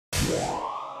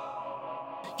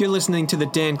You're listening to the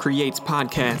Dan Creates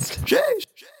podcast.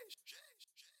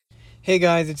 Hey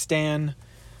guys, it's Dan.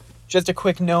 Just a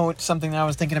quick note, something that I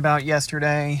was thinking about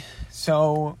yesterday.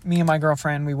 So me and my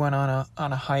girlfriend, we went on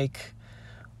a hike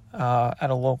at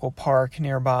a local park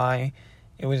nearby.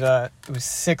 It was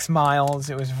 6 miles.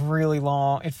 It was really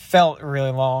long. It felt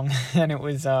really long, and it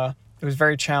was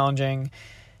very challenging.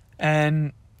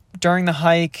 And during the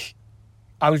hike,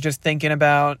 I was just thinking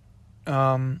about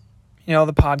the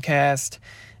podcast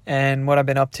and what I've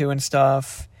been up to and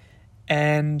stuff.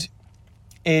 And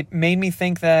it made me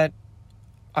think that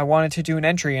I wanted to do an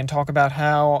entry and talk about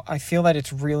how I feel that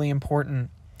it's really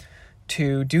important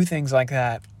to do things like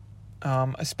that,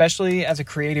 especially as a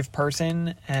creative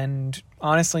person, and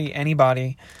honestly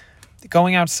anybody.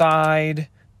 Going outside,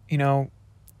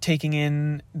 taking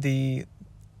in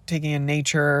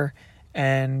nature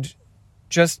and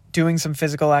just doing some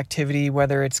physical activity,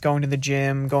 whether it's going to the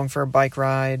gym, going for a bike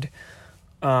ride,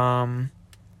 going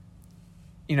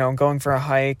for a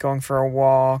hike, going for a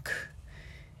walk,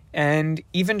 and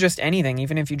even just anything,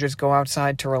 even if you just go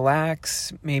outside to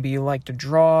relax, maybe you like to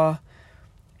draw,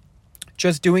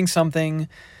 just doing something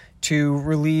to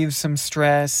relieve some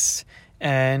stress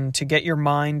and to get your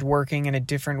mind working in a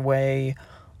different way,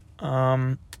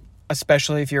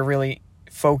 especially if you're really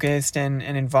focused and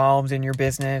involved in your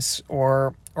business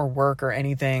or work or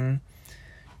anything.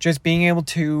 Just being able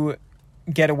to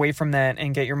get away from that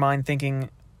and get your mind thinking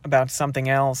about something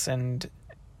else and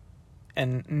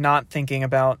not thinking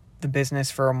about the business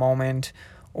for a moment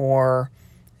or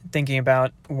thinking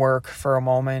about work for a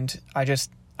moment. I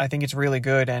think it's really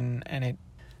good, and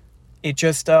it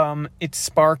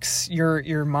sparks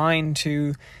your mind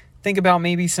to think about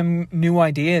maybe some new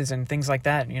ideas and things like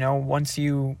that. Once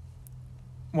you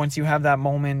have that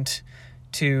moment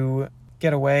to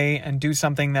get away and do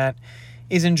something that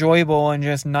is enjoyable and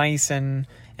just nice and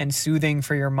soothing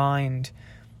for your mind,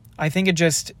 I think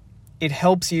it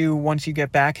helps you once you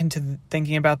get back into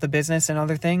thinking about the business and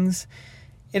other things.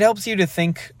 It helps you to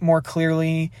think more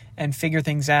clearly and figure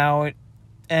things out.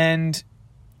 And,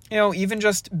 even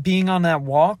just being on that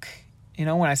walk,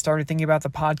 when I started thinking about the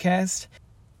podcast,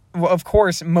 well, of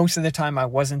course, most of the time I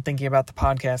wasn't thinking about the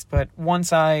podcast, but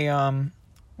once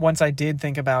I did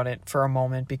think about it for a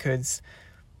moment, because,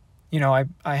 I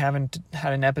haven't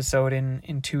had an episode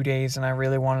in 2 days and I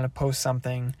really wanted to post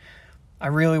something. I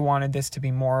really wanted this to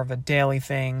be more of a daily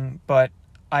thing, but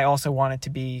I also want it to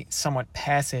be somewhat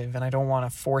passive, and I don't want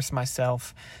to force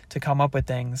myself to come up with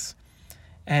things.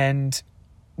 And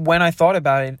when I thought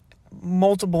about it,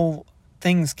 multiple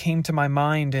things came to my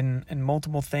mind and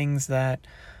multiple things that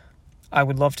I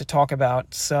would love to talk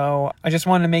about. So I just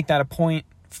wanted to make that a point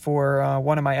for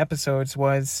one of my episodes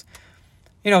was,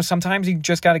 sometimes you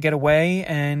just got to get away,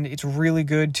 and it's really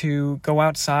good to go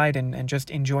outside and just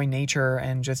enjoy nature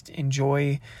and just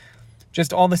enjoy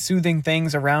just all the soothing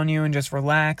things around you and just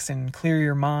relax and clear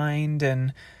your mind,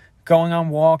 and going on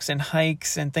walks and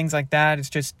hikes and things like that. It's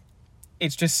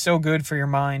just so good for your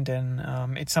mind,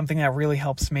 and it's something that really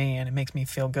helps me and it makes me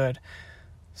feel good.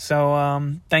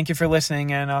 So thank you for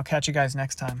listening, and I'll catch you guys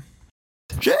next time.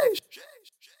 Jeez.